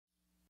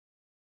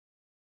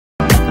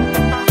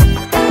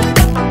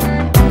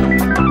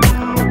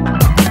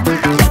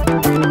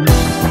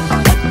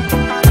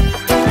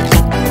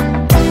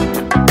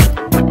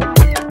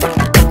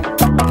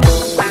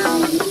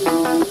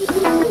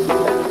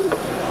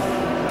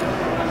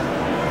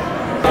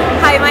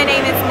my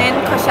name is Nin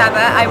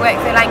Koshaba. I work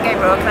for Lango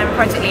Rourke and I'm a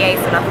project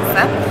liaison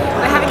officer.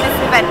 We're having this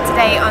event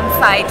today on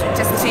site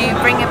just to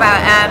bring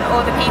about all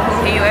the people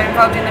who are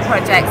involved in the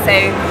project, so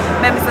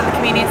members of the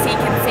community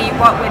can see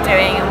what we're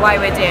doing and why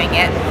we're doing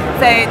it.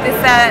 So this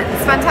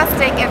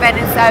fantastic event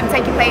is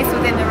taking place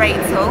within the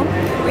Rates Hall.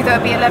 We thought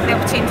it would be a lovely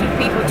opportunity for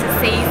people to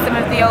see some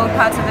of the old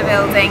parts of the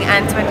building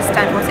and to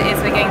understand what it is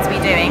we're going to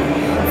be doing.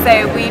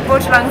 So we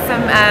brought along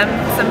some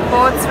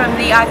boards from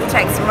the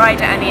architects from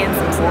Ryder and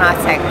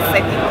Architects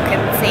so people can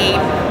see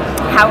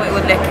how it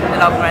would look in the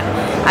long run.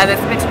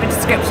 There's a bit of a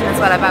description as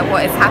well about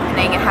what is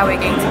happening and how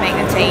we're going to make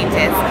the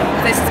changes.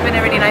 So it's just been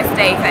a really nice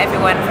day for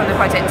everyone from the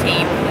project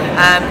team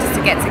just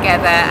to get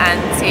together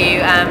and to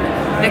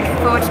look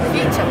forward to the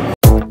future.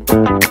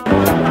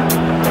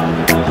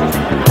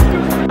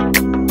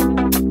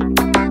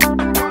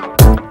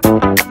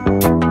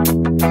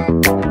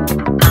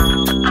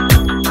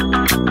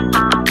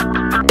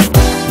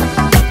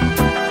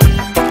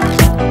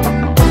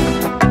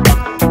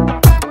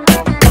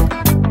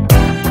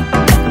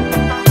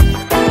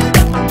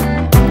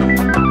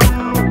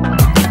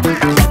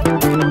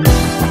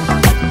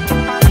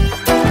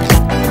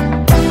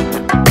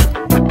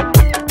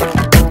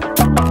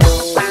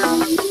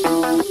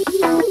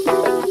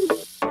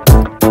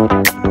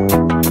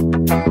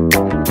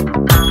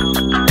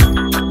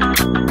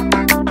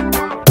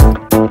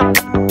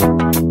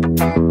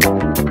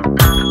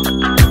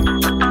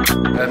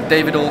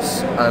 David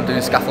Ulls, and I'm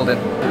doing scaffolding.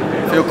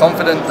 I feel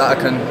confident that I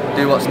can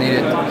do what's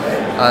needed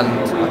and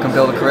I can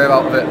build a career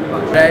out of it.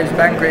 My name's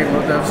Ben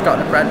Greenwood. I've just got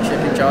an apprenticeship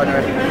in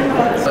joinery.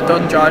 I've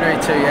done joinery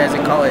 2 years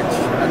in college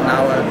and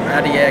now I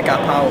had a year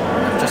gap out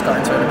and I've just got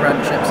into an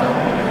apprenticeship, so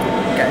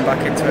I'm getting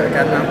back into it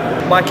again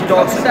now. Mikey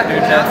Dawson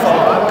doing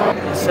farm work.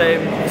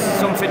 It's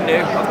something new.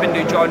 I've been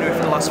doing joinery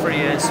for the last 3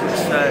 years,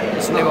 so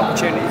it's a new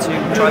opportunity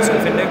to try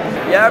something new.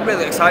 Yeah, I'm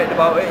really excited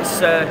about it. It's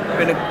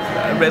been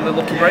a really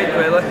lucky break,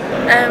 really.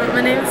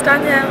 My name is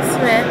Danielle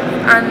Smith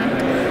and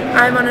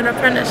I'm on an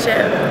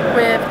apprenticeship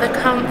with the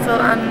council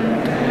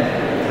and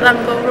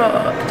Lango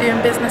Rourke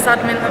doing business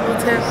admin level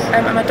 2.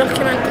 I'm a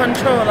document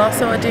controller,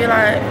 so I do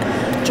like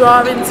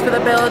drawings for the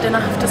building. I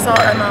have to sort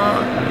them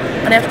out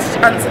and I have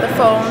to answer the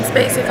phones,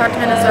 basic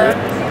admin as well.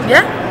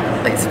 Yeah,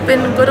 it's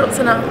been good up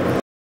to now.